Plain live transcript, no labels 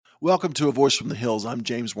Welcome to A Voice from the Hills. I'm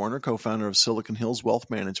James Warner, co-founder of Silicon Hills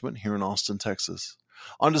Wealth Management here in Austin, Texas.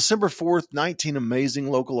 On December 4th, 19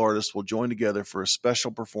 amazing local artists will join together for a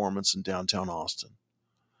special performance in downtown Austin.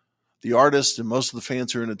 The artists and most of the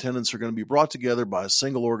fans who are in attendance are going to be brought together by a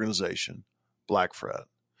single organization, Black Fret.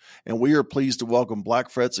 And we are pleased to welcome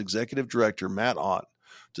Black Fret's executive director, Matt Ott,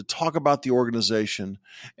 to talk about the organization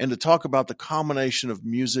and to talk about the combination of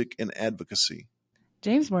music and advocacy.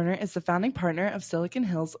 James Warner is the founding partner of Silicon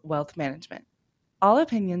Hills Wealth Management. All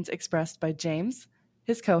opinions expressed by James,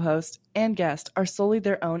 his co-host, and guest are solely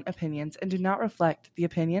their own opinions and do not reflect the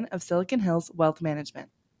opinion of Silicon Hills Wealth Management.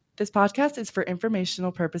 This podcast is for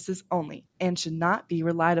informational purposes only and should not be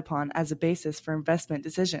relied upon as a basis for investment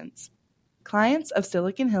decisions. Clients of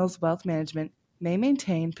Silicon Hills Wealth Management may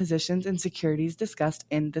maintain positions in securities discussed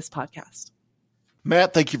in this podcast.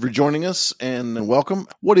 Matt, thank you for joining us and welcome.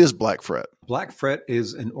 What is Black Fret? Black Fret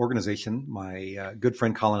is an organization my good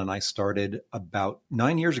friend Colin and I started about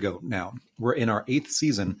 9 years ago now. We're in our 8th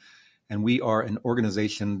season, and we are an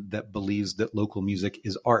organization that believes that local music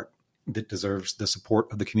is art that deserves the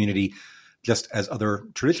support of the community, just as other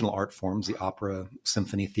traditional art forms, the opera,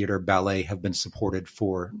 symphony, theater, ballet, have been supported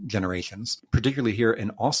for generations. Particularly here in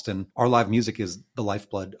Austin, our live music is the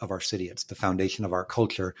lifeblood of our city. It's the foundation of our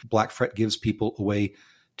culture. Black Fret gives people a way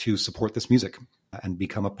to support this music and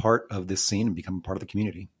become a part of this scene and become a part of the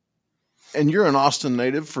community. And you're an Austin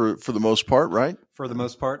native for the most part, right? For the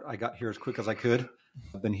most part, I got here as quick as I could.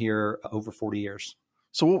 I've been here over 40 years.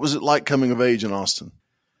 So what was it like coming of age in Austin?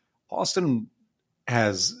 Austin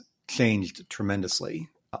has changed tremendously.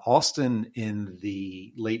 Austin in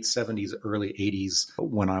the late 70s, early 80s,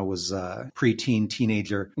 when I was a preteen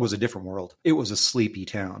teenager, was a different world. It was a sleepy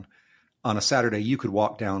town. On a Saturday, you could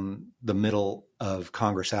walk down the middle of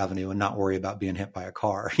Congress Avenue and not worry about being hit by a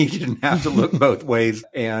car. You didn't have to look both ways.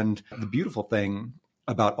 And the beautiful thing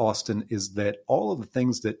about Austin is that all of the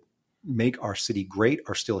things that make our city great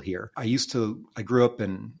are still here. I grew up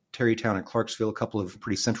in Terrytown and Clarksville, a couple of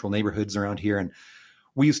pretty central neighborhoods around here. And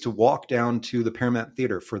we used to walk down to the Paramount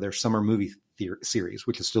Theater for their summer movie series,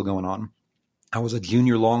 which is still going on. I was a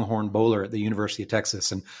junior Longhorn bowler at the University of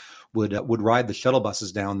Texas and would ride the shuttle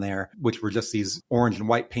buses down there, which were just these orange and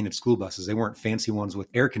white painted school buses. They weren't fancy ones with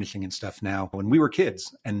air conditioning and stuff now. When we were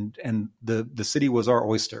kids, and the city was our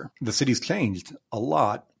oyster. The city's changed a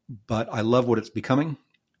lot, but I love what it's becoming.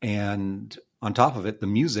 And on top of it, the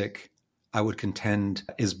music, I would contend,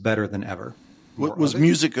 is better than ever. Was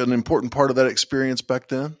music an important part of that experience back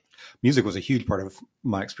then? Music was a huge part of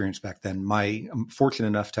my experience back then. I'm fortunate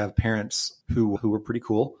enough to have parents who were pretty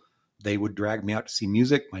cool. They would drag me out to see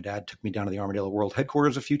music. My dad took me down to the Armadillo World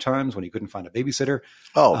headquarters a few times when he couldn't find a babysitter.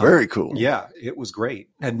 Oh, very cool. Yeah, it was great.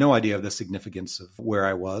 I had no idea of the significance of where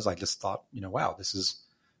I was. I just thought, wow, this is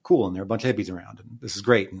cool. And there are a bunch of hippies around and this is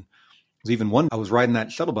great. And it was even one, I was riding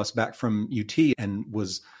that shuttle bus back from UT and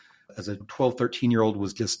was, as a 12, 13-year-old,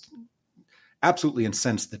 was just absolutely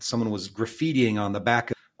incensed that someone was graffitiing on the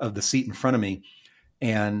back of the seat in front of me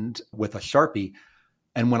and with a Sharpie.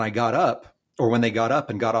 And when they got up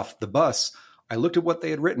and got off the bus, I looked at what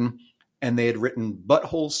they had written, and they had written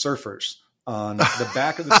 "Butthole Surfers" on the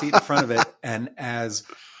back of the seat in front of it. And as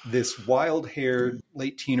this wild-haired,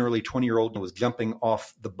 late teen, early 20-year-old was jumping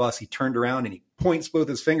off the bus, he turned around and he points both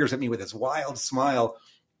his fingers at me with his wild smile.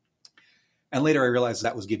 And later I realized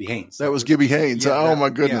that was Gibby Haynes. That was Gibby Haynes. Yeah, my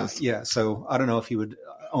goodness. Yeah. So I don't know if he would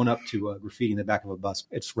own up to graffiti in the back of a bus.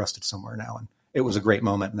 It's rusted somewhere now. And it was a great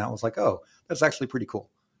moment. And that was like, oh, that's actually pretty cool.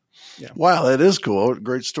 Yeah. Wow, that is cool.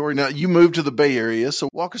 Great story. Now, you moved to the Bay Area. So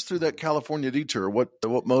walk us through that California detour. What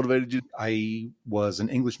motivated you? I was an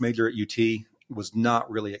English major at UT. Was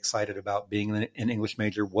not really excited about being an English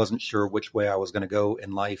major. Wasn't sure which way I was going to go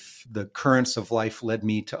in life. The currents of life led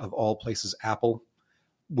me to, of all places, Apple,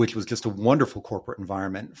 which was just a wonderful corporate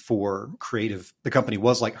environment for creative. The company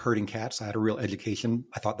was like herding cats. I had a real education.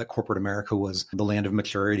 I thought that corporate America was the land of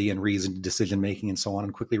maturity and reasoned decision-making and so on,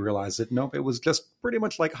 and quickly realized that nope, it was just pretty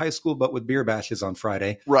much like high school, but with beer bashes on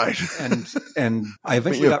Friday. Right. And I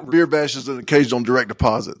eventually got beer bashes and occasional direct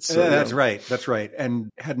deposits. So, That's right. That's right.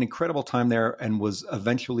 And had an incredible time there and was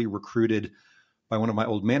eventually recruited by one of my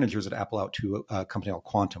old managers at Apple out to a company called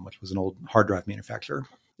Quantum, which was an old hard drive manufacturer.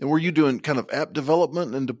 And were you doing kind of app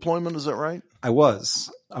development and deployment? Is that right? I was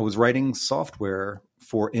writing software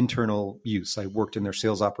for internal use. I worked in their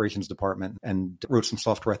sales operations department and wrote some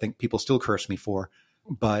software I think people still curse me for,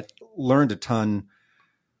 but learned a ton,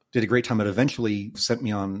 did a great time. It eventually sent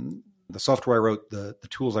me on the software I wrote, the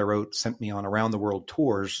tools I wrote, sent me on around the world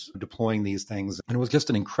tours, deploying these things. And it was just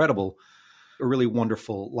a really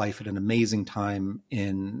wonderful life at an amazing time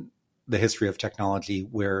in the history of technology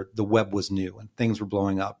where the web was new and things were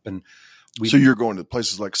blowing up. And so you're going to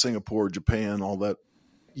places like Singapore, Japan, all that.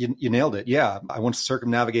 You nailed it. Yeah. I once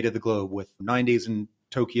circumnavigated the globe with 9 days in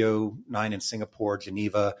Tokyo, 9 in Singapore,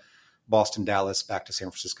 Geneva, Boston, Dallas, back to San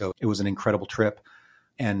Francisco. It was an incredible trip.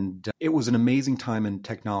 And it was an amazing time in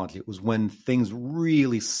technology. It was when things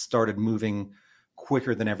really started moving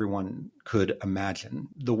quicker than everyone could imagine.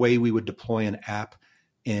 The way we would deploy an app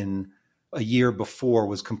in a year before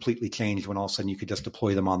was completely changed when all of a sudden you could just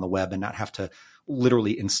deploy them on the web and not have to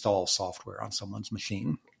literally install software on someone's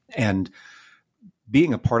machine. And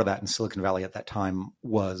being a part of that in Silicon Valley at that time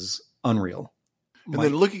was unreal. And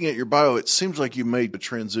then looking at your bio, it seems like you made a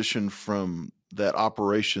transition from that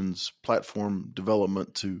operations platform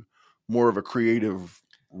development to more of a creative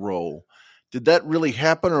role. Did that really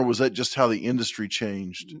happen, or was that just how the industry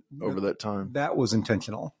changed over that time? That was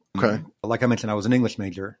intentional. Okay. Like I mentioned, I was an English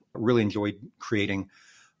major, really enjoyed creating.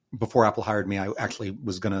 Before Apple hired me, I actually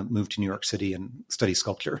was going to move to New York City and study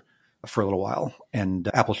sculpture for a little while. And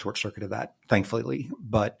Apple short-circuited that, thankfully.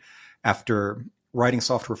 But after writing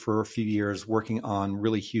software for a few years, working on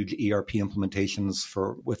really huge ERP implementations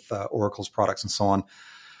with Oracle's products and so on,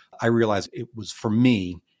 I realized it was, for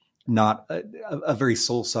me, not a very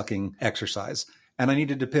soul-sucking exercise. And I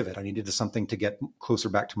needed to pivot. I needed something to get closer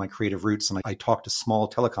back to my creative roots. And I talked a small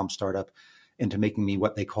telecom startup into making me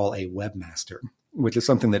what they call a webmaster, which is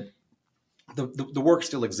something that the work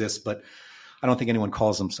still exists, but I don't think anyone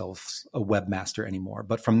calls themselves a webmaster anymore.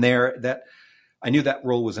 But from there, I knew that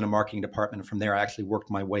role was in a marketing department. And from there, I actually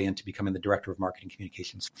worked my way into becoming the director of marketing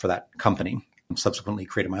communications for that company. And subsequently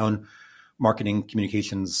created my own marketing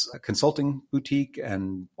communications consulting boutique.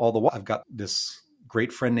 And all the while, I've got this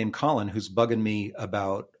great friend named Colin who's bugging me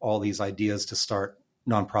about all these ideas to start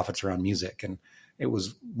nonprofits around music. And it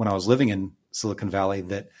was when I was living in Silicon Valley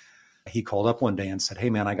that he called up one day and said, "Hey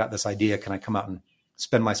man, I got this idea. Can I come out and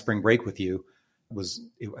spend my spring break with you?" Was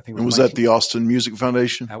that the Austin Music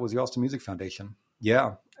Foundation? That was the Austin Music Foundation.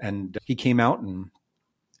 Yeah. And he came out and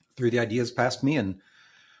threw the ideas past me, and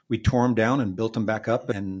we tore them down and built them back up,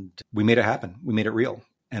 and we made it happen. We made it real.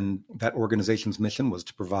 And that organization's mission was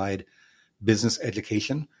to provide business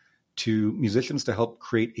education to musicians to help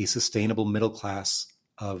create a sustainable middle class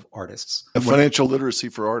of artists. Financial literacy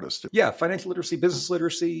for artists. Yeah, financial literacy, business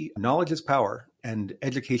literacy, knowledge is power, and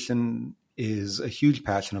education is a huge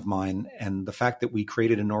passion of mine. And the fact that we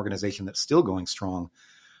created an organization that's still going strong,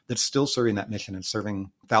 that's still serving that mission and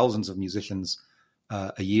serving thousands of musicians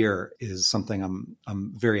a year is something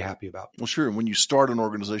I'm very happy about. Well, sure. And when you start an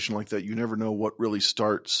organization like that, you never know what really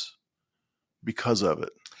starts because of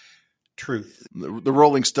it. Truth. The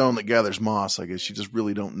rolling stone that gathers moss, I guess you just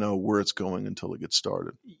really don't know where it's going until it gets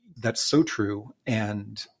started. That's so true.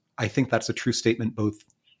 And I think that's a true statement, both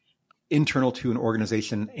internal to an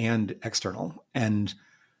organization and external. And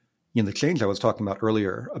the change I was talking about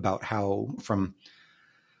earlier about how from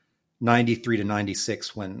 93 to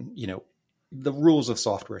 96, when, the rules of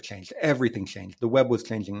software changed, everything changed. The web was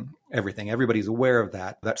changing everything. Everybody's aware of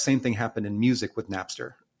that. That same thing happened in music with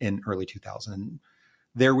Napster in early 2000. And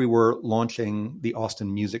there we were launching the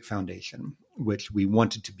Austin Music Foundation, which we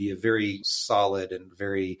wanted to be a very solid and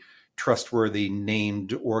very trustworthy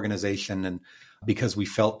named organization. And because we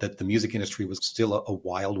felt that the music industry was still a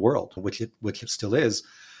wild world, which it still is.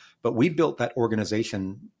 But we built that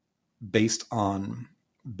organization based on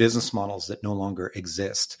business models that no longer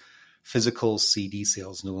exist. Physical CD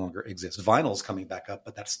sales no longer exist. Vinyl's coming back up,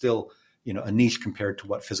 but that's still, a niche compared to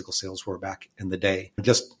what physical sales were back in the day.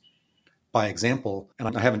 Just by example,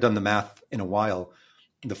 and I haven't done the math in a while,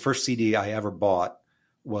 the first CD I ever bought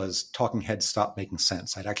was Talking Heads Stop Making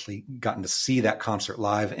Sense. I'd actually gotten to see that concert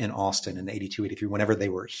live in Austin in 82, 83, whenever they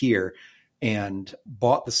were here, and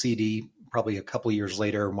bought the CD probably a couple of years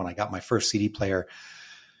later when I got my first CD player.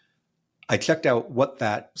 I checked out what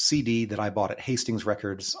that CD that I bought at Hastings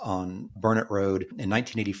Records on Burnett Road in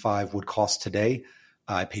 1985 would cost today.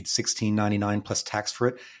 I paid $16.99 plus tax for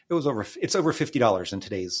it. It's over $50 in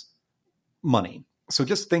today's money. So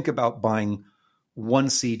just think about buying one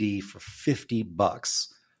CD for $50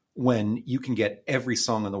 when you can get every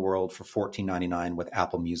song in the world for $14.99 with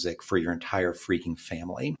Apple Music for your entire freaking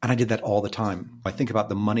family. And I did that all the time. I think about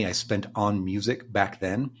the money I spent on music back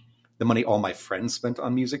then, the money all my friends spent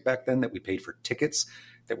on music back then, that we paid for tickets,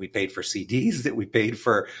 that we paid for CDs, that we paid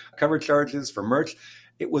for cover charges, for merch.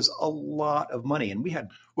 It was a lot of money. And we had...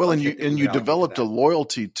 Well, and you developed a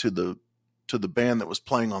loyalty to to the band that was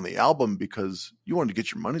playing on the album because you wanted to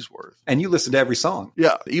get your money's worth. And you listened to every song.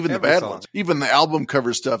 Yeah, even Every the bad song. ones. Even the album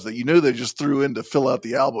cover stuff that you knew they just threw in to fill out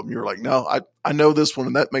the album. You were like, no, I know this one,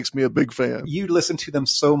 and that makes me a big fan. You listened to them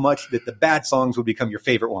so much that the bad songs would become your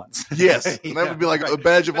favorite ones. Yes, and that would be like right. a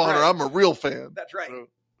badge of That's honor. right. I'm a real fan. That's right.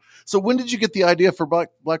 So when did you get the idea for Black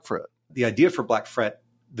Fret? The idea for Black Fret,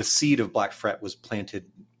 the seed of Black Fret, was planted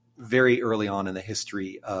very early on in the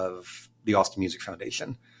history of the Austin Music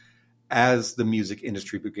Foundation. As the music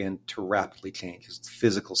industry began to rapidly change, as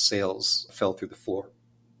physical sales fell through the floor,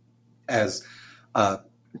 as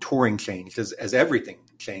touring changed, as everything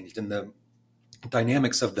changed, and the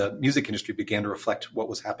dynamics of the music industry began to reflect what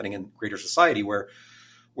was happening in greater society, where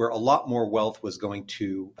a lot more wealth was going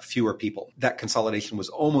to fewer people. That consolidation was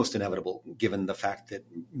almost inevitable, given the fact that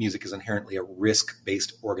music is inherently a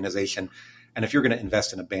risk-based organization. And if you're going to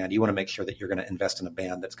invest in a band, you want to make sure that you're going to invest in a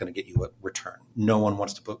band that's going to get you a return. No one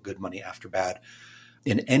wants to put good money after bad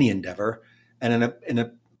in any endeavor. And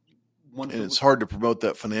and it's hard to promote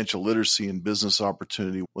that financial literacy and business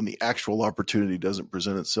opportunity when the actual opportunity doesn't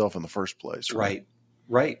present itself in the first place. Right.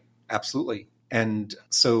 Absolutely. And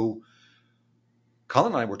so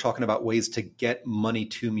Colin and I were talking about ways to get money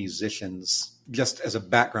to musicians just as a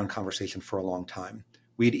background conversation for a long time.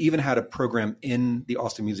 We'd even had a program in the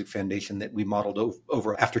Austin Music Foundation that we modeled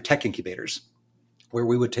over after tech incubators, where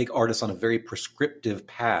we would take artists on a very prescriptive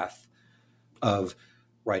path of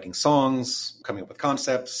writing songs, coming up with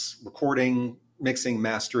concepts, recording, mixing,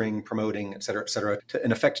 mastering, promoting, et cetera, to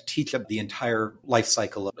in effect teach up the entire life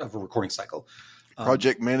cycle of a recording cycle.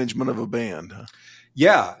 Project management of a band. Huh?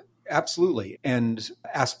 Yeah, absolutely. And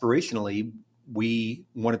aspirationally, we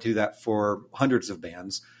want to do that for hundreds of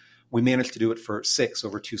bands. We managed to do it for 6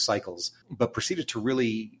 over 2 cycles, but proceeded to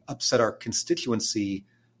really upset our constituency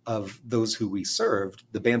of those who we served,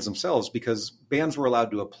 the bands themselves, because bands were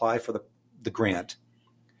allowed to apply for the grant.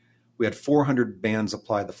 We had 400 bands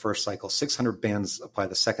apply the first cycle, 600 bands apply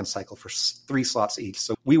the second cycle for 3 slots each.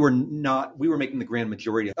 So we were making the grand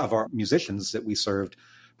majority of our musicians that we served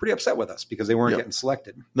pretty upset with us because they weren't getting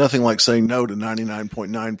selected. Nothing like saying no to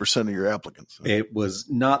 99.9% of your applicants. It was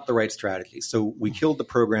not the right strategy. So we killed the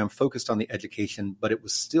program, focused on the education, but it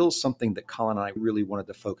was still something that Colin and I really wanted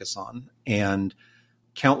to focus on. And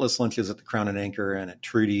countless lunches at the Crown and Anchor and at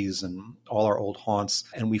Trudy's and all our old haunts.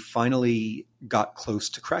 And we finally got close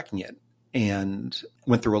to cracking it and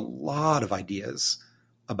went through a lot of ideas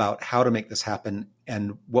about how to make this happen.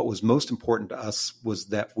 And what was most important to us was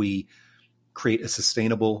that we create a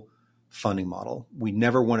sustainable funding model. We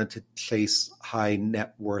never wanted to chase high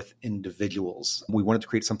net worth individuals. We wanted to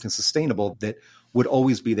create something sustainable that would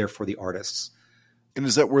always be there for the artists. And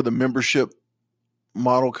is that where the membership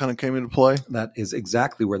model kind of came into play? That is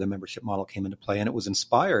exactly where the membership model came into play. And it was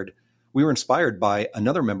inspired. We were inspired by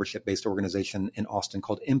another membership-based organization in Austin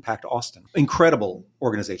called Impact Austin. Incredible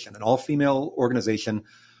organization, an all-female organization.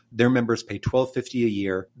 Their members pay $12.50 a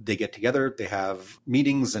year. They get together, they have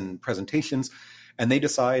meetings and presentations, and they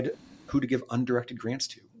decide who to give undirected grants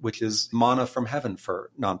to, which is manna from heaven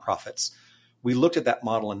for nonprofits. We looked at that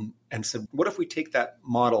model and said, what if we take that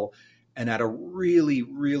model and add a really,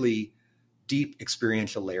 really deep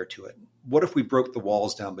experiential layer to it? What if we broke the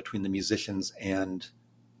walls down between the musicians and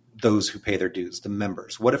those who pay their dues, the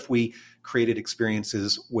members? What if we created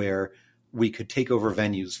experiences where we could take over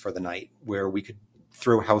venues for the night, where we could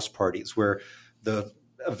throw house parties, where the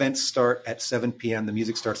events start at 7 p.m., the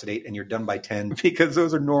music starts at 8, and you're done by 10, because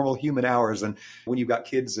those are normal human hours. And when you've got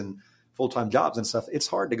kids and full-time jobs and stuff, it's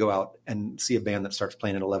hard to go out and see a band that starts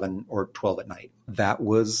playing at 11 or 12 at night. That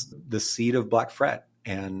was the seed of Black Fret.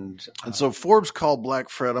 And so Forbes called Black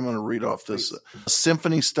Fret, I'm going to read off this, a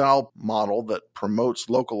symphony-style model that promotes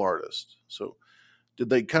local artists. So did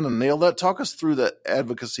they kind of nail that? Talk us through that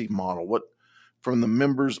advocacy model. What, from the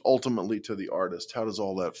members ultimately to the artist, how does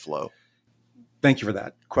all that flow? Thank you for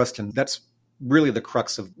that question. That's really the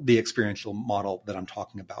crux of the experiential model that I'm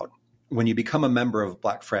talking about. When you become a member of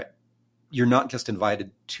Black Fret, you're not just invited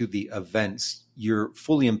to the events, you're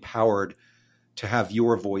fully empowered to have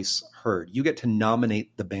your voice heard. You get to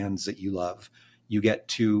nominate the bands that you love. You get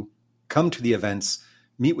to come to the events,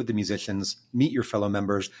 meet with the musicians, meet your fellow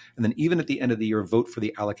members, and then even at the end of the year, vote for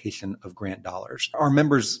the allocation of grant dollars. Our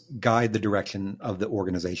members guide the direction of the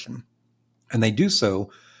organization, and they do so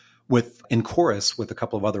in chorus with a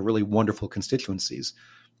couple of other really wonderful constituencies.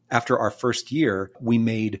 After our first year, we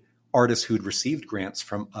made artists who'd received grants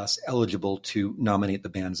from us eligible to nominate the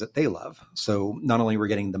bands that they love. So not only we're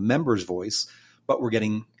getting the members' voice, but we're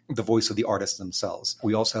getting the voice of the artists themselves.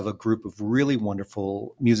 We also have a group of really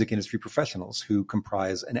wonderful music industry professionals who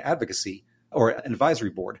comprise an advocacy or an advisory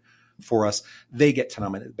board for us, they get to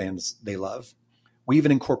nominate bands they love. We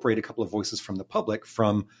even incorporate a couple of voices from the public,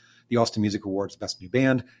 from the Austin Music Awards Best New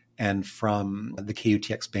Band and from the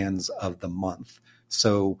KUTX Bands of the Month.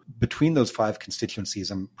 So between those 5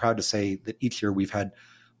 constituencies, I'm proud to say that each year we've had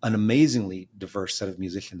an amazingly diverse set of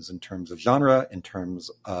musicians in terms of genre, in terms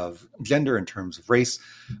of gender, in terms of race.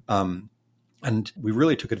 And we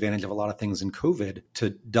really took advantage of a lot of things in COVID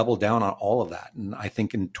to double down on all of that. And I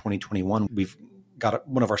think in 2021, we've got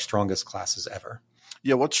one of our strongest classes ever.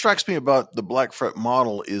 Yeah, what strikes me about the Black Fret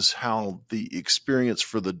model is how the experience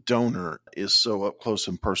for the donor is so up close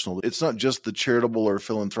and personal. It's not just the charitable or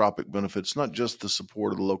philanthropic benefits, it's not just the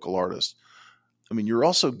support of the local artist. I mean, you're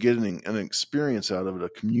also getting an experience out of it, a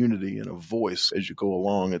community and a voice as you go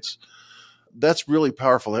along. That's really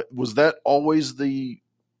powerful. Was that always the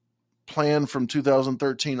plan from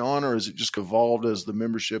 2013 on, or has it just evolved as the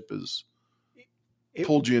membership has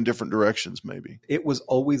pulled you in different directions maybe? It was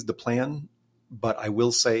always the plan. But I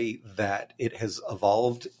will say that it has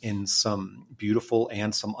evolved in some beautiful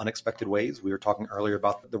and some unexpected ways. We were talking earlier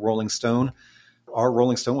about the Rolling Stone. Our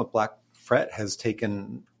Rolling Stone with Black Fret has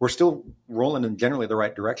taken, we're still rolling in generally the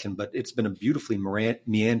right direction, but it's been a beautifully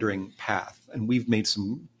meandering path. And we've made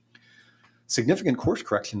some significant course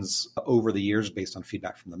corrections over the years based on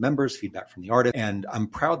feedback from the members, feedback from the artists. And I'm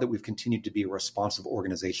proud that we've continued to be a responsive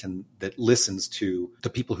organization that listens to the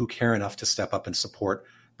people who care enough to step up and support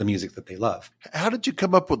the music that they love. How did you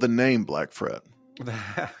come up with the name Black Fret?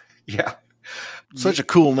 Yeah. Such a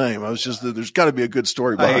cool name. There's got to be a good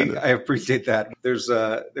story behind it. I appreciate that. There's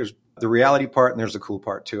the reality part and there's a cool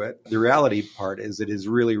part to it. The reality part is it is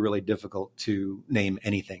really, really difficult to name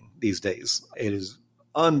anything these days. It is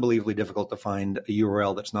unbelievably difficult to find a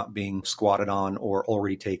URL that's not being squatted on or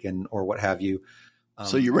already taken or what have you.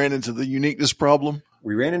 So you ran into the uniqueness problem?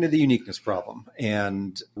 We ran into the uniqueness problem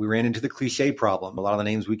and we ran into the cliche problem. A lot of the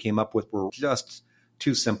names we came up with were just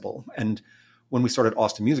too simple. And when we started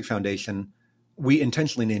Austin Music Foundation, we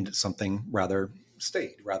intentionally named it something rather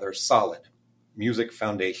staid, rather solid. Music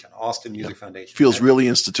Foundation, Austin Music Foundation. Feels really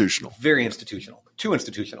institutional. Very institutional. Too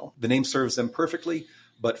institutional. The name serves them perfectly,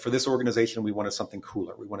 but for this organization, we wanted something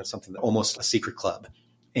cooler. We wanted something that almost a secret club.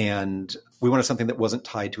 And we wanted something that wasn't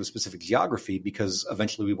tied to a specific geography because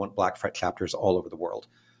eventually we want Black Fret chapters all over the world.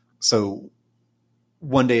 So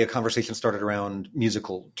one day a conversation started around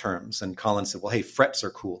musical terms and Colin said, well, hey, frets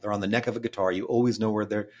are cool. They're on the neck of a guitar. You always know where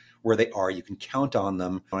they are. You can count on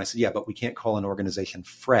them. And I said, yeah, but we can't call an organization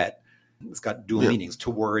fret. It's got dual meanings,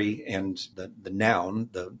 to worry and the noun,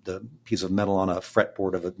 the piece of metal on a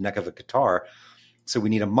fretboard of a neck of a guitar. So we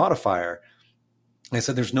need a modifier. And I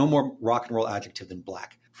said, there's no more rock and roll adjective than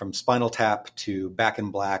black. From Spinal Tap to Back in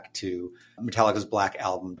Black to Metallica's Black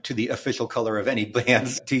Album to the official color of any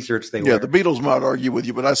band's T-shirts they wear. Yeah, the Beatles might argue with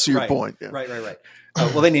you, but I see your point. Yeah. Right.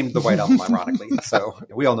 Well, they named the White Album, ironically. So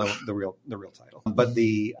we all know the real title. But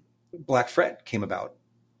the Black Fret came about.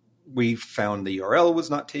 We found the URL was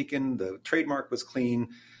not taken. The trademark was clean.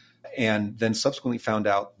 And then subsequently found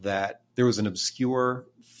out that there was an obscure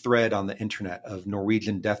thread on the internet of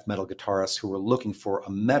Norwegian death metal guitarists who were looking for a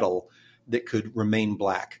metal that could remain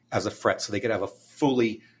black as a fret so they could have a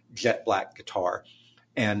fully jet black guitar.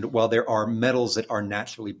 And while there are metals that are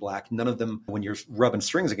naturally black, none of them, when you're rubbing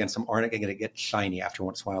strings against them, aren't going to get shiny after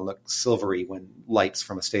once in a while, look silvery when lights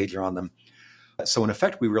from a stage are on them. So in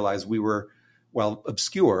effect, we realized we were, while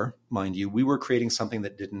obscure, mind you, we were creating something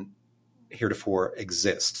that didn't heretofore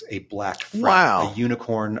exist, a black fret, a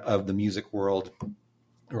unicorn of the music world.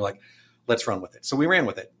 We're like, let's run with it. So we ran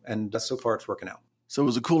with it. And so far it's working out. So it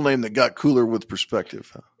was a cool name that got cooler with perspective.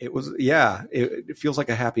 Huh? It was, yeah. It feels like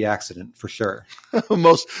a happy accident for sure.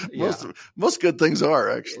 most good things are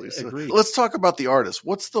actually. So Agreed. Let's talk about the artist.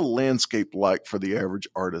 What's the landscape like for the average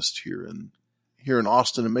artist here in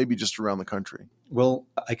Austin and maybe just around the country? Well,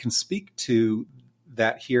 I can speak to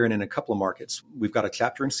that here and in a couple of markets. We've got a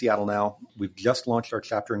chapter in Seattle now. We've just launched our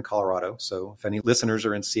chapter in Colorado. So if any listeners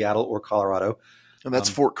are in Seattle or Colorado. And that's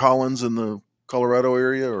Fort Collins in the Colorado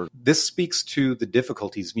area? Or this speaks to the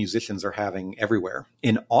difficulties musicians are having everywhere.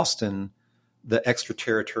 In Austin, the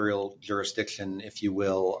extraterritorial jurisdiction, if you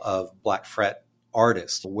will, of Black Fret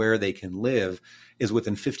artists, where they can live, is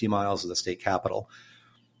within 50 miles of the state capital.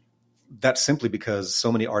 That's simply because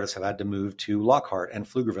so many artists have had to move to Lockhart and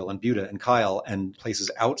Pflugerville and Buda and Kyle and places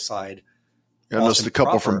outside. Yeah, just a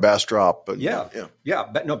couple from Bastrop. But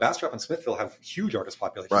No, Bastrop and Smithville have huge artist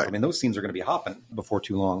populations. Right. I mean, those scenes are going to be hopping before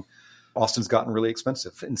too long. Austin's gotten really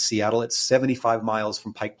expensive. In Seattle, it's 75 miles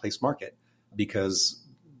from Pike Place Market because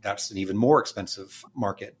that's an even more expensive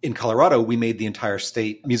market. In Colorado, we made the entire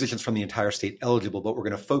state, musicians from the entire state eligible, but we're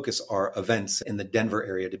going to focus our events in the Denver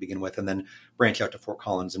area to begin with and then branch out to Fort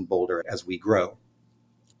Collins and Boulder as we grow.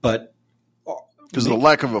 But because the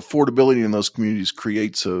lack of affordability in those communities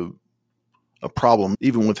creates a problem,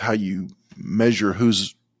 even with how you measure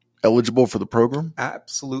who's eligible for the program?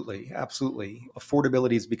 Absolutely. Absolutely.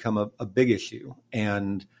 Affordability has become a big issue.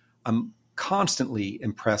 And I'm constantly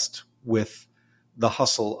impressed with the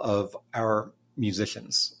hustle of our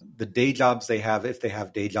musicians. The day jobs they have, if they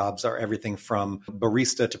have day jobs, are everything from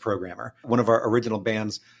barista to programmer. One of our original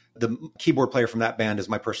bands, the keyboard player from that band is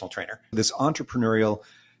my personal trainer. This entrepreneurial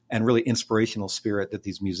and really inspirational spirit that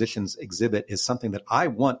these musicians exhibit is something that I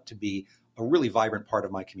want to be a really vibrant part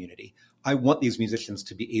of my community. I want these musicians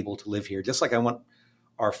to be able to live here, just like I want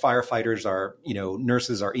our firefighters, our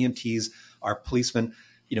nurses, our EMTs, our policemen,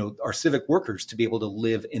 our civic workers to be able to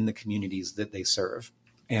live in the communities that they serve.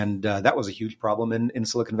 And that was a huge problem in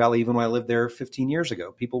Silicon Valley, even when I lived there 15 years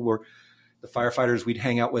ago. The firefighters we'd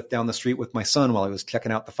hang out with down the street with my son while I was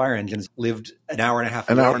checking out the fire engines lived an hour and a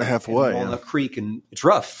half away. Walnut Creek, and it's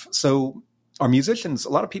rough. So our musicians, a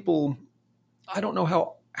lot of people, I don't know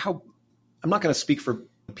how I'm not going to speak for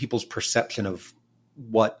people's perception of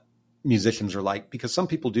what musicians are like, because some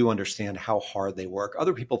people do understand how hard they work.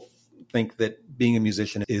 Other people think that being a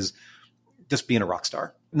musician is just being a rock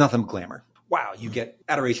star, nothing glamour. Wow, you get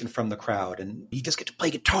adoration from the crowd and you just get to play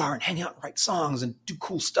guitar and hang out and write songs and do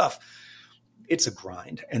cool stuff. It's a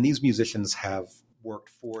grind. And these musicians have worked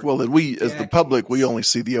for as the public, we only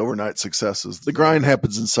see the overnight successes. The grind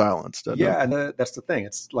happens in silence, doesn't it? Yeah, and that's the thing.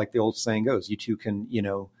 It's like the old saying goes, you too can,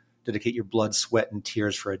 dedicate your blood, sweat, and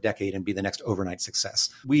tears for a decade and be the next overnight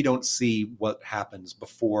success. We don't see what happens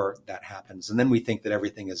before that happens. And then we think that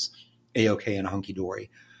everything is A-okay and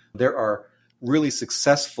hunky-dory. There are really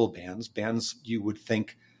successful bands you would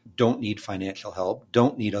think don't need financial help,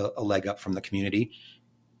 don't need a leg up from the community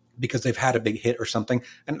because they've had a big hit or something.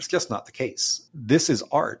 And it's just not the case. This is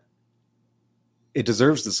art. It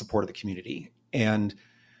deserves the support of the community. And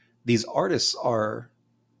these artists are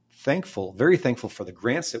very thankful for the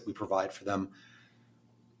grants that we provide for them.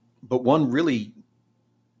 But one really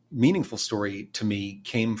meaningful story to me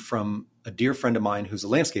came from a dear friend of mine who's a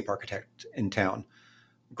landscape architect in town.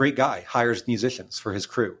 Great guy, hires musicians for his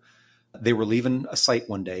crew. They were leaving a site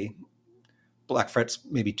one day. Black Fret's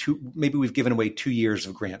maybe we've given away 2 years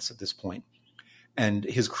of grants at this point. And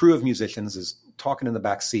his crew of musicians is talking in the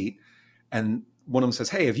back seat. And one of them says,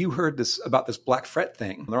 "Hey, have you heard about this Black Fret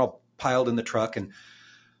thing?" And they're all piled in the truck. And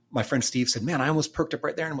my friend Steve said, "Man, I almost perked up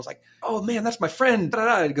right there," and was like, "Oh man, that's my friend."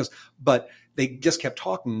 He goes, but they just kept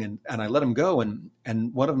talking and I let him go.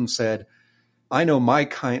 And one of them said, "I know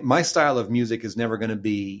my style of music is never going to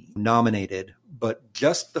be nominated, but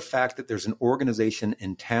just the fact that there's an organization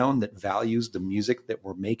in town that values the music that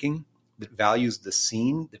we're making, that values the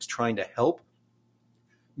scene, that's trying to help,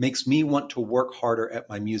 makes me want to work harder at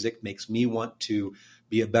my music, makes me want to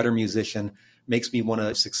be a better musician, makes me want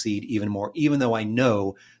to succeed even more, even though I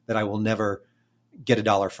know that I will never get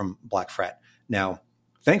 $1 from Black Fret." Now,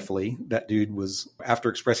 thankfully, that dude was, after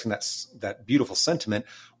expressing that beautiful sentiment,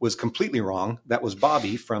 was completely wrong. That was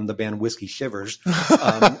Bobby from the band Whiskey Shivers.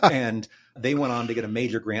 And they went on to get a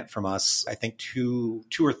major grant from us, I think 2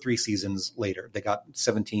 or 3 seasons later. They got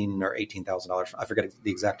 $17,000 or $18,000. I forget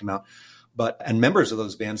the exact amount. And members of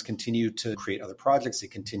those bands continue to create other projects. They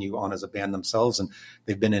continue on as a band themselves. And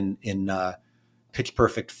they've been in Pitch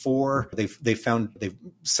Perfect 4. They've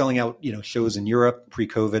selling out, shows in Europe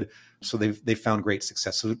pre-COVID. So they've found great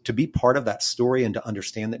success. So to be part of that story and to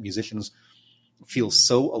understand that musicians feel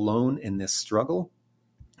so alone in this struggle,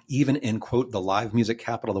 even in, quote, the live music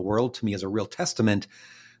capital of the world, to me is a real testament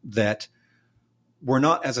that we're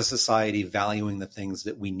not as a society valuing the things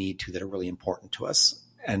that we need to that are really important to us.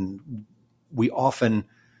 And we often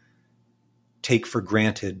take for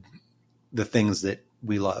granted the things that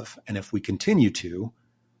we love. And if we continue to,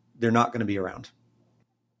 they're not going to be around.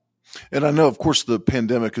 And I know, of course, the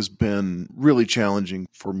pandemic has been really challenging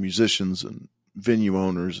for musicians and venue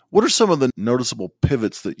owners. What are some of the noticeable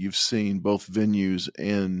pivots that you've seen both venues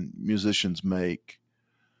and musicians make?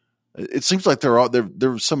 It seems like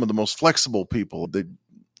they're some of the most flexible people. They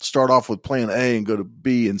start off with plan A and go to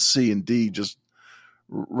B and C and D just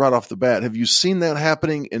right off the bat. Have you seen that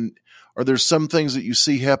happening? And are there some things that you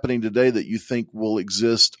see happening today that you think will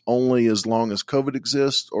exist only as long as COVID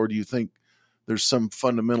exists? Or do you think there's some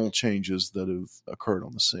fundamental changes that have occurred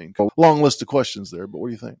on the scene? Long list of questions there, but what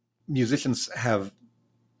do you think? Musicians have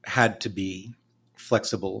had to be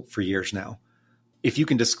flexible for years now. If you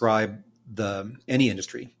can describe any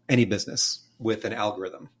industry, any business with an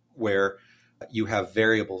algorithm where you have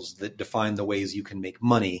variables that define the ways you can make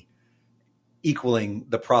money, equaling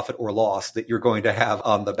the profit or loss that you're going to have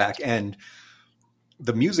on the back end.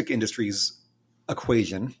 The music industry's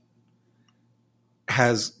equation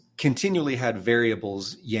has continually had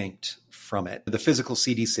variables yanked from it. The physical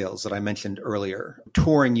CD sales that I mentioned earlier,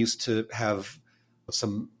 touring used to have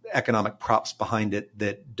some economic props behind it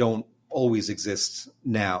that don't always exist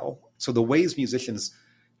now. So the ways musicians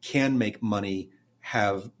can make money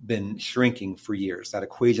have been shrinking for years. That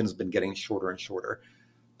equation has been getting shorter and shorter.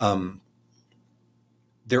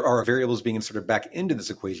 There are variables being inserted back into this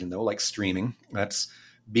equation, though, like streaming. That's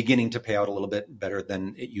beginning to pay out a little bit better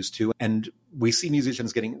than it used to. And we see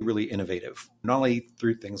musicians getting really innovative, not only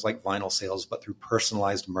through things like vinyl sales, but through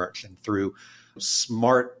personalized merch and through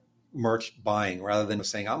smart merch buying, rather than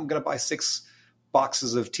saying, I'm going to buy 6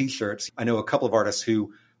 boxes of t-shirts. I know a couple of artists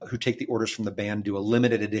who take the orders from the band, do a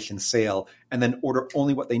limited edition sale, and then order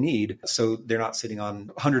only what they need. So they're not sitting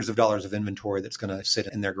on hundreds of dollars of inventory that's going to sit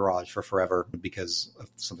in their garage for forever because of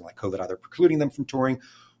something like COVID, either precluding them from touring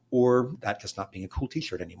or that just not being a cool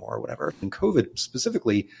t-shirt anymore or whatever. And COVID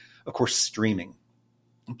specifically, of course, streaming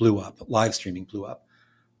blew up, live streaming blew up.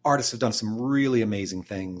 Artists have done some really amazing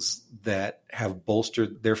things that have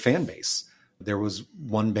bolstered their fan base. There was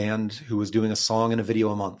one band who was doing a song and a video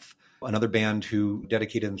a month. Another band who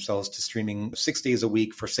dedicated themselves to streaming 6 days a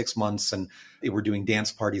week for 6 months, and they were doing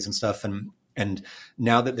dance parties and stuff. And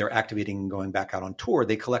now that they're activating and going back out on tour,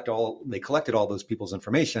 they collected all those people's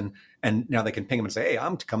information, and now they can ping them and say, hey,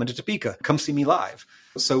 I'm coming to Topeka. Come see me live.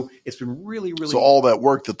 So it's been really, really... So all that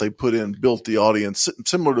work that they put in built the audience,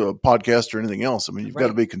 similar to a podcast or anything else. I mean, you've got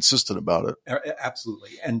to be consistent about it.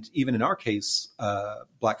 Absolutely. And even in our case,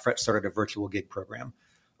 Black Fret started a virtual gig program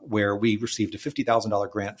where we received a $50,000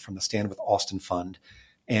 grant from the Stand With Austin Fund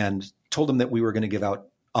and told them that we were going to give out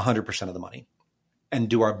 100% of the money and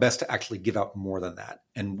do our best to actually give out more than that.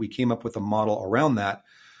 And we came up with a model around that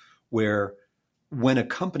where when a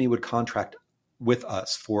company would contract with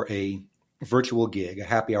us for a virtual gig, a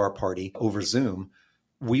happy hour party over Zoom,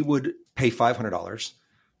 we would pay $500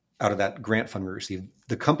 out of that grant fund we received.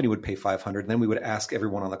 The company would pay $500, and then we would ask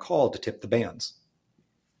everyone on the call to tip the bands.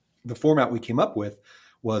 The format we came up with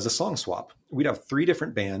was a song swap. We'd have 3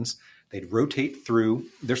 different bands. They'd rotate through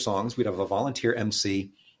their songs. We'd have a volunteer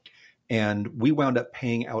MC. And we wound up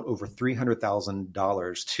paying out over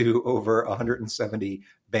 $300,000 to over 170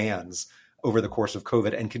 bands over the course of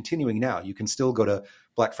COVID, and continuing now. You can still go to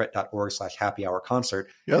blackfret.org/happyhourconcert.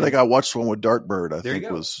 Yeah, I think I watched one with Darkbird. I think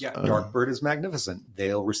was Darkbird is magnificent.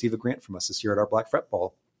 They'll receive a grant from us this year at our Black Fret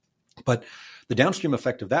Ball. But the downstream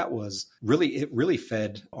effect of that was it really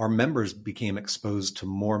fed our members, became exposed to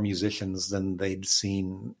more musicians than they'd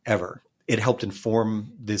seen ever. It helped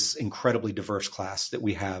inform this incredibly diverse class that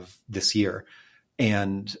we have this year,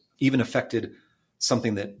 and even affected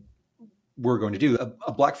something that we're going to do.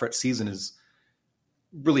 A Black Fret season is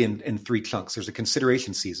really in 3 chunks. There's a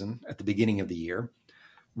consideration season at the beginning of the year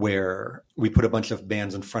where we put a bunch of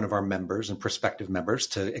bands in front of our members and prospective members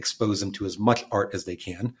to expose them to as much art as they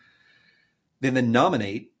can. Then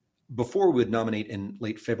nominate. Before we would nominate in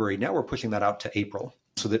late February. Now we're pushing that out to April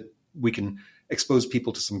so that we can expose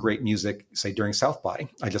people to some great music, say during South by.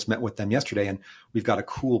 I just met with them yesterday, and we've got a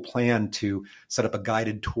cool plan to set up a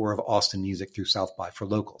guided tour of Austin music through South by for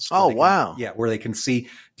locals. Oh, wow. Where they can see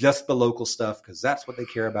just the local stuff because that's what they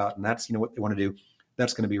care about, and that's what they want to do.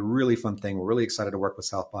 That's going to be a really fun thing. We're really excited to work with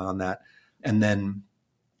South by on that. And then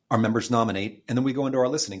our members nominate, and then we go into our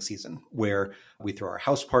listening season where we throw our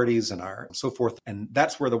house parties and our so forth. And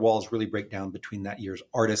that's where the walls really break down between that year's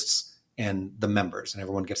artists and the members, and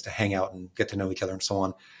everyone gets to hang out and get to know each other and so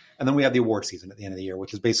on. And then we have the award season at the end of the year,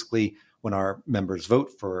 which is basically when our members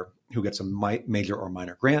vote for who gets a major or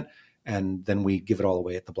minor grant. And then we give it all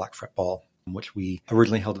away at the Black Fret Ball, which we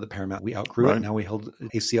originally held at the Paramount. We outgrew it. Now we held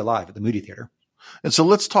ACL Live at the Moody Theater. And so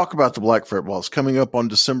let's talk about the Black Fret Ball. It's coming up on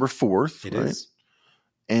December 4th. It is.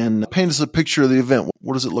 And paint us a picture of the event.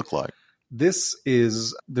 What does it look like? There's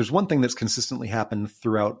one thing that's consistently happened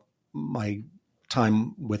throughout my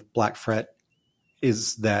time with Black Fret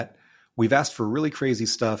is that we've asked for really crazy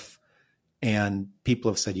stuff and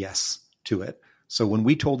people have said yes to it. So when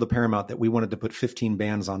we told the Paramount that we wanted to put 15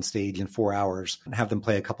 bands on stage in 4 hours and have them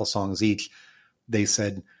play a couple songs each, they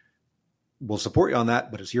said, we'll support you on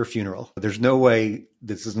that, but it's your funeral. There's no way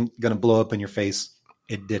this isn't going to blow up in your face.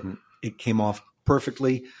 It didn't. It came off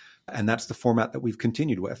perfectly. And that's the format that we've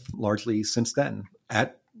continued with largely since then.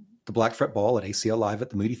 At the Black Fret Ball at ACL Live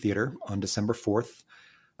at the Moody Theater on December 4th,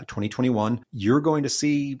 2021, you're going to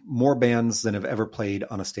see more bands than have ever played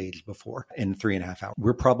on a stage before in 3.5 hours.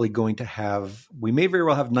 We're probably going to we may very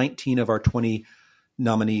well have 19 of our 20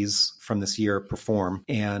 nominees from this year perform.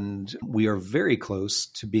 And we are very close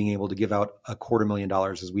to being able to give out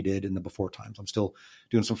 $250,000 as we did in the before times. I'm still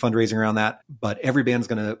doing some fundraising around that, but every band's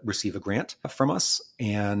going to receive a grant from us.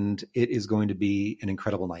 And it is going to be an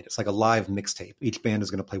incredible night. It's like a live mixtape. Each band is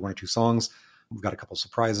going to play 1 or 2 songs. We've got a couple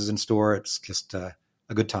surprises in store. It's just a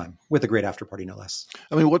good time with a great after party, no less.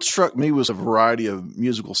 I mean, what struck me was a variety of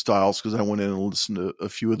musical styles, because I went in and listened to a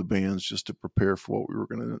few of the bands just to prepare for what we were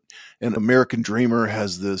going to. And American Dreamer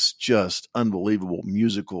has this just unbelievable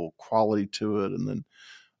musical quality to it. And then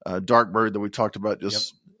Darkbird that we talked about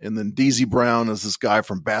just, and then DZ Brown is this guy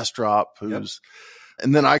from Bastrop who's,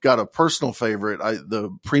 and then I got a personal favorite. The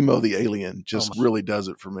Primo the Alien just really does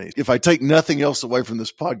it for me. If I take nothing else away from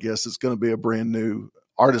this podcast, it's going to be a brand new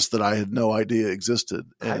artist that I had no idea existed.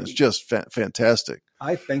 And it's just fantastic.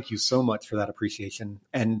 I thank you so much for that appreciation.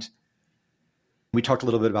 And we talked a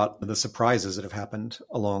little bit about the surprises that have happened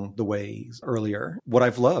along the way earlier. What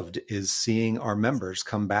I've loved is seeing our members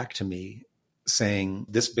come back to me saying,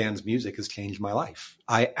 this band's music has changed my life.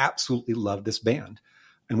 I absolutely love this band.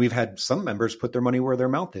 And we've had some members put their money where their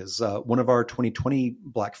mouth is. One of our 2020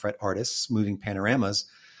 Black Fret artists, Moving Panoramas,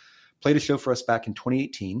 played a show for us back in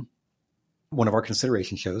 2018. One of our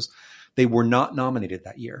consideration shows. They were not nominated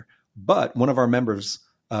that year, but one of our members,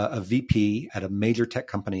 a VP at a major tech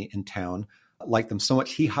company in town, liked them so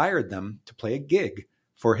much he hired them to play a gig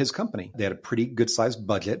for his company. They had a pretty good sized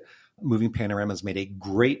budget. Moving Panoramas made a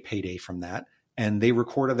great payday from that, and they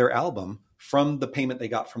recorded their album from the payment they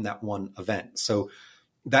got from that one event. So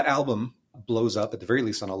that album blows up, at the very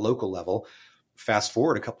least on a local level. Fast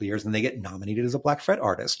forward a couple of years and they get nominated as a Black Fret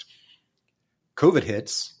artist. COVID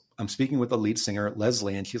hits. I'm speaking with the lead singer,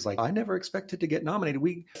 Leslie, and she's like, I never expected to get nominated.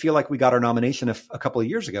 We feel like we got our nomination a couple of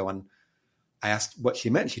years ago. And I asked what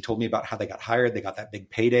she meant. She told me about how they got hired. They got that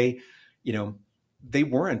big payday. You know, they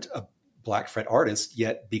weren't a Black Fret artist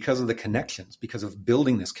yet, because of the connections, because of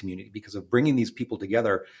building this community, because of bringing these people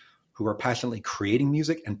together who are passionately creating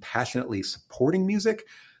music and passionately supporting music.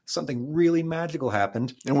 Something really magical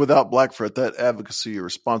happened. And without Black Fret, that advocacy or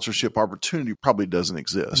sponsorship opportunity probably doesn't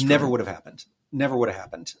exist. Never would have happened. Never would have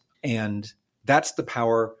happened. And that's the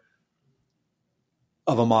power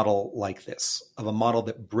of a model like this, of a model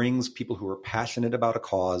that brings people who are passionate about a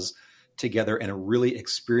cause together in a really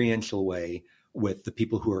experiential way with the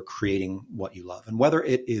people who are creating what you love. And whether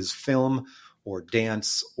it is film or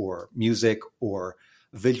dance or music or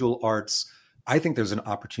visual arts, I think there's an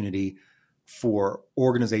opportunity for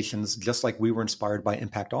organizations, just like we were inspired by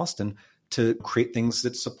Impact Austin, to create things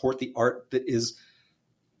that support the art that is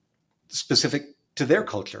specific to their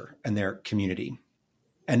culture and their community.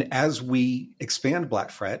 And as we expand Black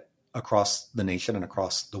Fret across the nation and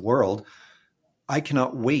across the world, I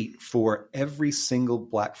cannot wait for every single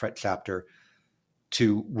Black Fret chapter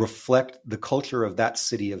to reflect the culture of that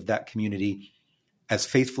city, of that community, as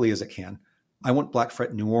faithfully as it can. I want Black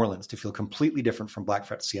Fret New Orleans to feel completely different from Black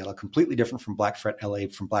Fret Seattle, completely different from Black Fret LA,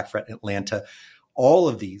 from Black Fret Atlanta. All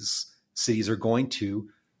of these cities are going to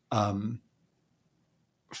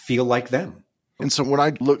feel like them. And so when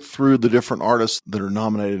I look through the different artists that are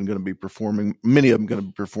nominated and going to be performing, many of them going to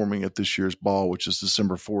be performing at this year's ball, which is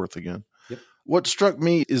December 4th again. Yep. What struck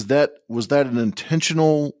me is was that an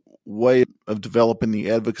intentional way of developing the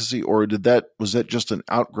advocacy, or was that just an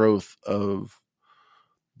outgrowth of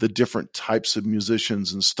the different types of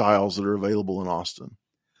musicians and styles that are available in Austin?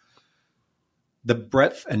 The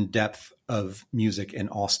breadth and depth of music in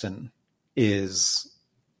Austin is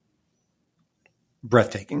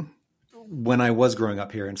breathtaking. When I was growing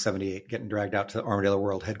up here in 78, getting dragged out to Armadillo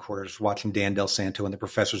World headquarters, watching Dan Del Santo and the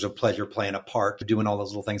Professors of Pleasure play in a park, doing all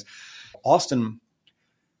those little things. Austin,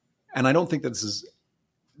 and I don't think that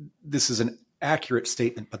this is an accurate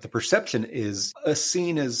statement, but the perception is a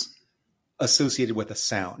scene is associated with a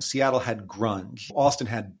sound. Seattle had grunge. Austin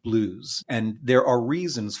had blues. And there are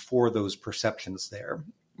reasons for those perceptions there.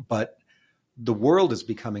 But the world is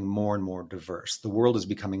becoming more and more diverse. The world is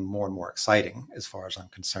becoming more and more exciting as far as I'm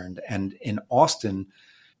concerned. And in Austin,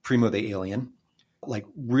 Primo the Alien, like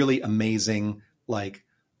really amazing, like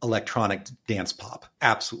electronic dance pop,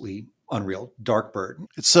 absolutely unreal. Darkbird.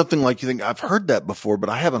 It's something like you think, I've heard that before, but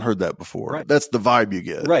I haven't heard that before. Right. That's the vibe you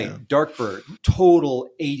get. Right. Yeah. Darkbird, total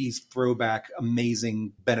 80s throwback,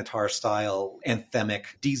 amazing Benatar style, anthemic.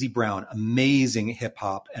 DZ Brown, amazing hip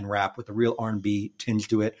hop and rap with a real R&B tinge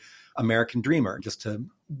to it. American Dreamer, just a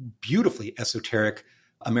beautifully esoteric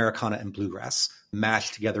Americana and bluegrass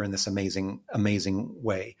mashed together in this amazing, amazing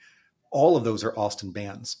way. All of those are Austin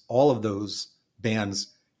bands. All of those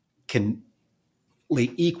bands can lay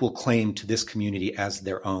equal claim to this community as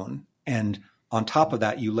their own. And on top of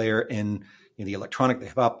that, you layer in the electronic, the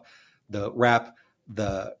hip hop, the rap,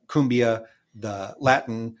 the cumbia, the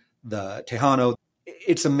Latin, the Tejano.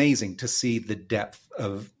 It's amazing to see the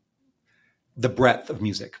breadth of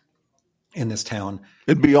music in this town.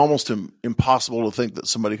 It'd be almost impossible to think that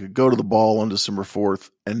somebody could go to the ball on December 4th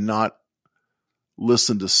and not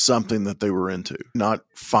listen to something that they were into, not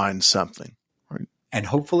find something. Right. And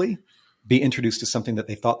hopefully be introduced to something that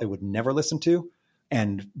they thought they would never listen to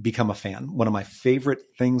and become a fan. One of my favorite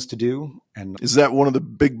things to do. And is that one of the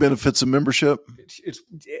big benefits of membership?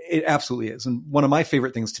 It absolutely is. And one of my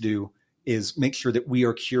favorite things to do is make sure that we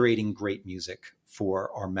are curating great music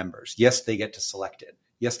for our members. Yes, they get to select it.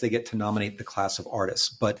 Yes, they get to nominate the class of artists.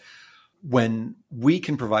 But when we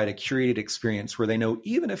can provide a curated experience where they know,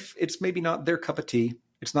 even if it's maybe not their cup of tea,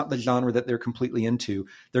 it's not the genre that they're completely into,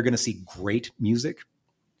 they're going to see great music.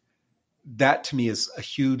 That to me is a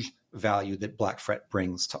huge value that Black Fret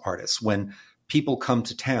brings to artists. When people come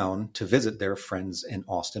to town to visit their friends in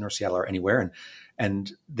Austin or Seattle or anywhere,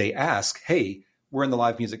 and they ask, hey, we're in the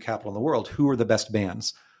live music capital in the world. Who are the best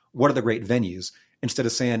bands? What are the great venues? Instead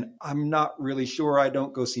of saying, I'm not really sure, I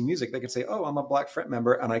don't go see music, they could say, oh, I'm a Black Fret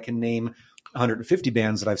member and I can name 150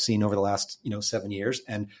 bands that I've seen over the last 7 years,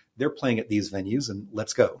 and they're playing at these venues, and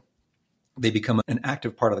let's go. They become an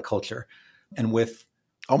active part of the culture. And with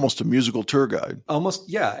almost a musical tour guide. Almost,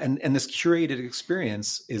 yeah. And this curated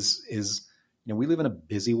experience is we live in a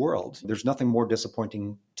busy world. There's nothing more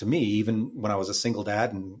disappointing to me, even when I was a single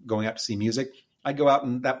dad and going out to see music. I'd go out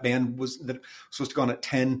and that band was supposed to go on at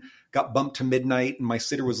 10, got bumped to midnight, and my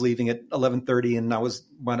sitter was leaving at 11:30, and I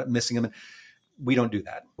wound up missing them. And we don't do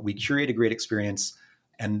that. We curate a great experience,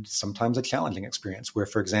 and sometimes a challenging experience where,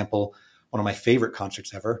 for example, one of my favorite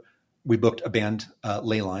concerts ever, we booked a band,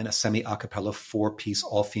 Leyline, a semi-a cappella 4-piece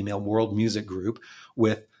all-female world music group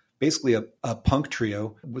with basically a punk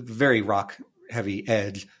trio with very rock heavy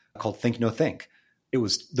edge called Think No Think. It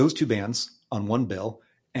was those two bands on one bill,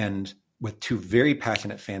 and with two very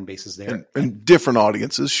passionate fan bases there. And different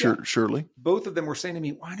audiences, surely. Both of them were saying to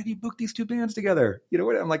me, why did you book these two bands together? You know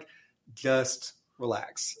what? I'm like, just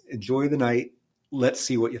relax. Enjoy the night. Let's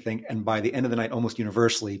see what you think. And by the end of the night, almost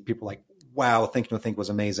universally, people were like, wow, Think No Think was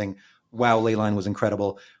amazing. Wow, Leyline was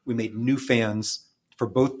incredible. We made new fans for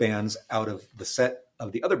both bands out of the set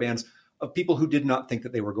of the other bands, of people who did not think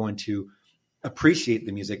that they were going to appreciate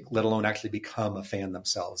the music, let alone actually become a fan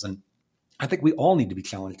themselves. And I think we all need to be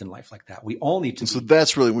challenged in life like that. We all need to. So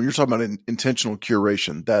that's really, when you're talking about intentional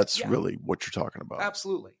curation, that's really what you're talking about.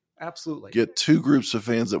 Absolutely. Absolutely. Get two groups of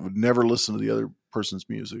fans that would never listen to the other person's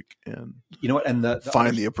music and and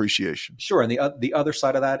the appreciation. Sure. And the other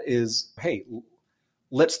side of that is, hey,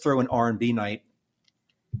 let's throw an R&B night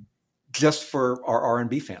just for our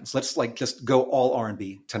R&B fans. Let's just go all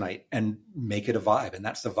R&B tonight and make it a vibe. And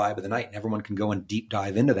that's the vibe of the night. And everyone can go and deep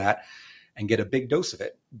dive into that and get a big dose of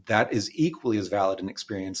it. That is equally as valid an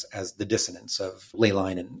experience as the dissonance of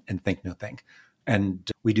Leyline and Think No Think. And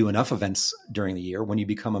we do enough events during the year. When you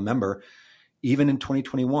become a member, even in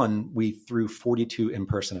 2021, we threw 42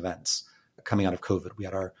 in-person events coming out of COVID. We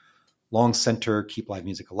had our Long Center Keep Live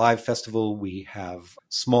Music Alive Festival. We have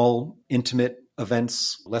small, intimate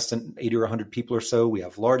events, less than 80 or 100 people or so. We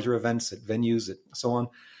have larger events at venues and so on.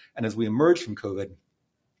 And as we emerge from COVID,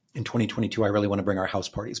 in 2022, I really want to bring our house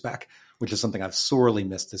parties back, which is something I've sorely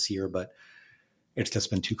missed this year, but it's just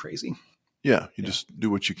been too crazy. Yeah, you just do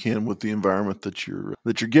what you can with the environment that you're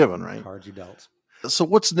given, right? Cards you dealt. So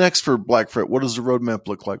what's next for Black Fret? What does the roadmap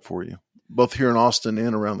look like for you, both here in Austin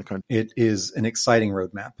and around the country? It is an exciting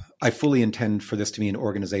roadmap. I fully intend for this to be an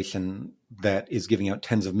organization that is giving out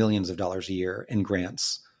tens of millions of dollars a year in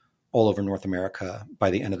grants all over North America by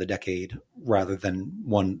the end of the decade, rather than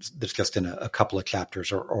one that's just in a couple of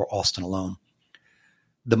chapters or Austin alone.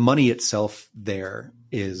 The money itself there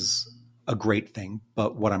is a great thing,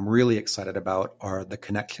 but what I'm really excited about are the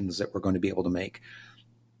connections that we're going to be able to make.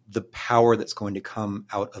 The power that's going to come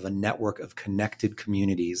out of a network of connected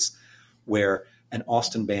communities where an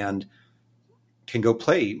Austin band can go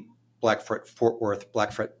play Black Fret Fort Worth,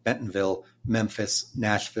 Black Fret Bentonville, Memphis,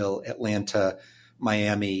 Nashville, Atlanta,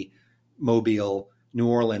 Miami, Mobile, New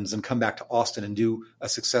Orleans, and come back to Austin and do a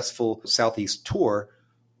successful Southeast tour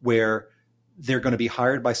where they're going to be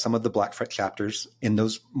hired by some of the Black Fret chapters in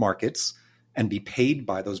those markets and be paid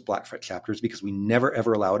by those Black Fret chapters, because we never,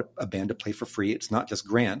 ever allowed a band to play for free. It's not just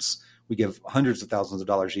grants. We give hundreds of thousands of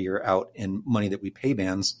dollars a year out in money that we pay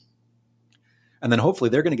bands. And then hopefully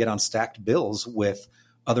they're going to get on stacked bills with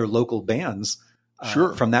other local bands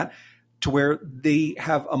from that, to where they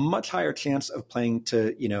have a much higher chance of playing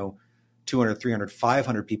to, 200, 300,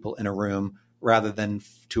 500 people in a room rather than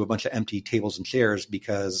to a bunch of empty tables and chairs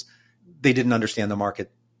because they didn't understand the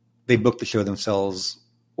market. They booked the show themselves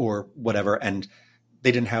or whatever. And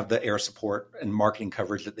they didn't have the air support and marketing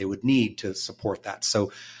coverage that they would need to support that.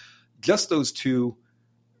 So just those two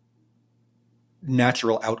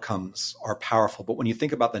natural outcomes are powerful. But when you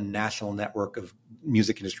think about the national network of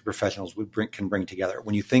music industry professionals we can bring together,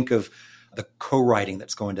 when you think of the co-writing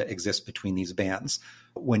that's going to exist between these bands,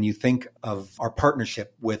 when you think of our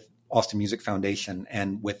partnership with Austin Music Foundation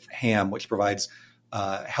and with HAM, which provides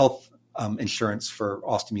health insurance for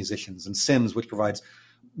Austin musicians, and SIMS, which provides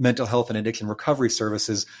mental health and addiction recovery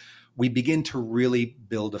services, we begin to really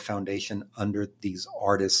build a foundation under these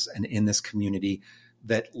artists and in this community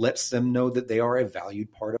that lets them know that they are a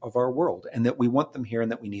valued part of our world and that we want them here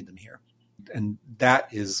and that we need them here. And that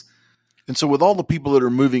is... And so with all the people that are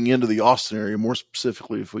moving into the Austin area, more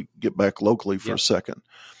specifically, if we get back locally for a second,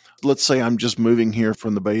 let's say I'm just moving here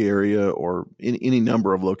from the Bay Area or in any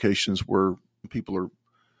number of locations where people are,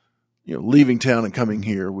 leaving town and coming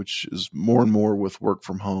here, which is more and more with work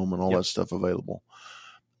from home and all that stuff available.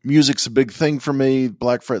 Music's a big thing for me.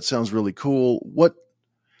 Black Fret sounds really cool.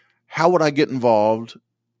 How would I get involved,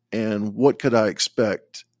 and what could I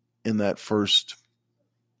expect in that first,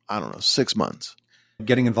 6 months?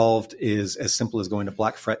 Getting involved is as simple as going to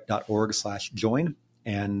blackfret.org/join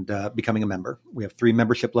and becoming a member. We have 3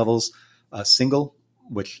 membership levels: a single,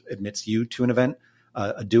 which admits you to an event,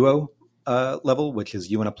 a duo level, which is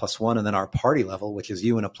you and a +1, and then our party level, which is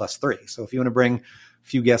you and a +3. So if you want to bring a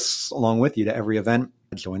few guests along with you to every event,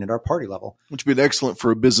 join at our party level. Which would be excellent for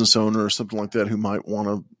a business owner or something like that who might want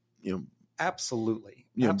to, absolutely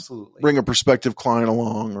bring a prospective client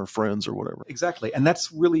along or friends or whatever. Exactly. And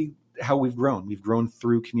that's really how we've grown. We've grown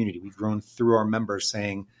through community. We've grown through our members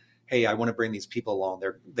saying, hey, I want to bring these people along.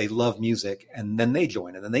 They love music, and then they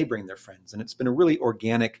join, and then they bring their friends. And it's been a really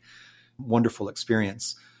organic, wonderful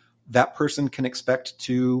experience. That person can expect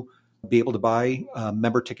to be able to buy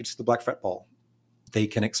member tickets to the Black Fret Ball. They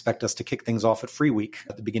can expect us to kick things off at Free Week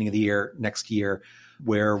at the beginning of the year, next year,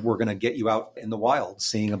 where we're going to get you out in the wild,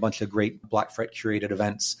 seeing a bunch of great Black Fret curated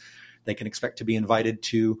events. They can expect to be invited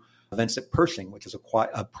to events at Pershing, which is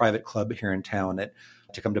a private club here in town,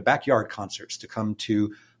 to come to backyard concerts, to come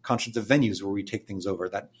to concerts of venues where we take things over.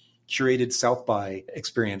 That curated South by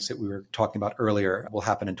experience that we were talking about earlier will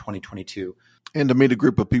happen in 2022. And to meet a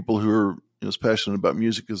group of people who are as passionate about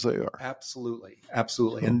music as they are. Absolutely.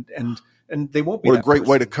 And they won't be. What a great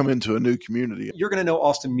way to come into a new community. You're going to know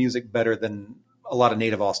Austin music better than a lot of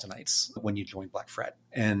native Austinites when you join Black Fret.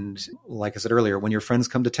 And like I said earlier, when your friends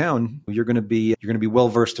come to town, you're going to be well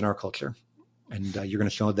versed in our culture, and you're going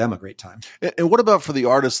to show them a great time. And what about for the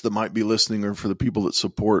artists that might be listening, or for the people that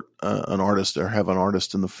support an artist or have an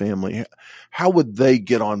artist in the family? How would they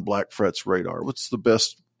get on Black Fret's radar? What's the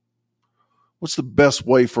best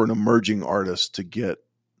way for an emerging artist to get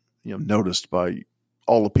noticed by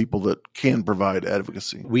all the people that can provide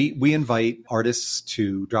advocacy? We invite artists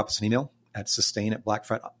to drop us an email at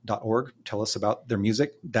sustain@blackfret.org. Tell us about their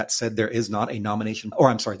music. That said, there is not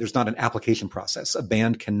there's not an application process. A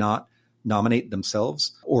band cannot nominate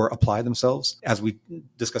themselves or apply themselves. As we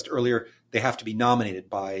discussed earlier, they have to be nominated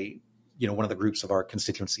by one of the groups of our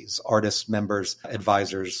constituencies: artists, members,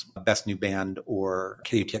 advisors, best new band, or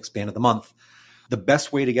KUTX Band of the Month. The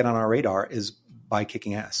best way to get on our radar is by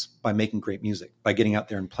kicking ass, by making great music, by getting out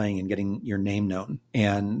there and playing and getting your name known.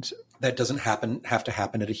 And that doesn't have to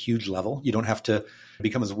happen at a huge level. You don't have to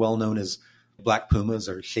become as well known as Black Pumas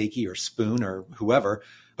or Shaky or Spoon or whoever,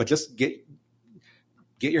 but just get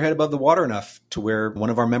your head above the water enough to where one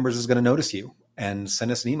of our members is going to notice you and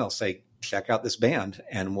send us an email, say, check out this band,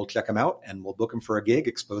 and we'll check them out and we'll book them for a gig,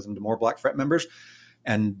 expose them to more Black Fret members.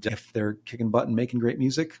 And if they're kicking butt and making great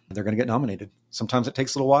music, they're going to get nominated. Sometimes it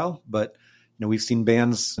takes a little while, but we've seen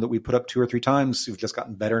bands that we put up 2 or 3 times who've just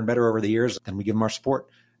gotten better and better over the years, and we give them our support.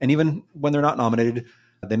 And even when they're not nominated,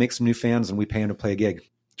 they make some new fans and we pay them to play a gig.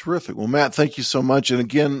 Terrific. Well, Matt, thank you so much. And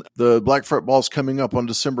again, the Black Fret Ball is coming up on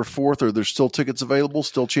December 4th. Are there still tickets available?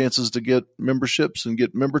 Still chances to get memberships and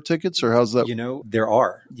get member tickets? Or how's that? There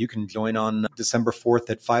are. You can join on December 4th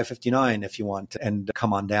at 5:59 if you want, and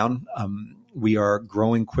come on down. We are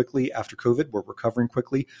growing quickly after COVID. We're recovering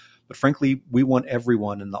quickly. But frankly, we want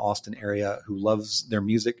everyone in the Austin area who loves their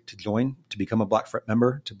music to join, to become a Black Fret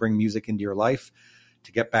member, to bring music into your life,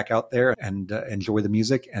 to get back out there and enjoy the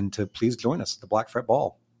music, and to please join us at the Black Fret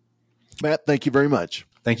Ball. Matt, thank you very much.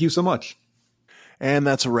 Thank you so much. And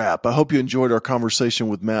that's a wrap. I hope you enjoyed our conversation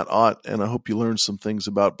with Matt Ott, and I hope you learned some things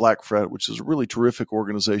about Black Fret, which is a really terrific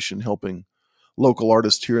organization helping local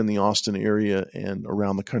artists here in the Austin area and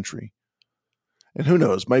around the country. And who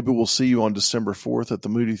knows, maybe we'll see you on December 4th at the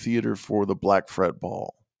Moody Theater for the Black Fret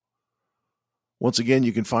Ball. Once again,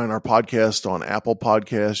 you can find our podcast on Apple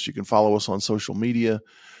Podcasts. You can follow us on social media.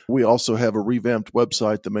 We also have a revamped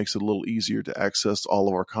website that makes it a little easier to access all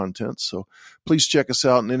of our content. So please check us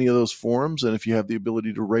out in any of those forums. And if you have the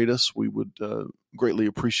ability to rate us, we would greatly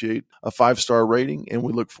appreciate a 5-star rating. And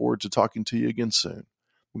we look forward to talking to you again soon,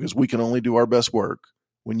 because we can only do our best work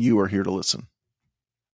when you are here to listen.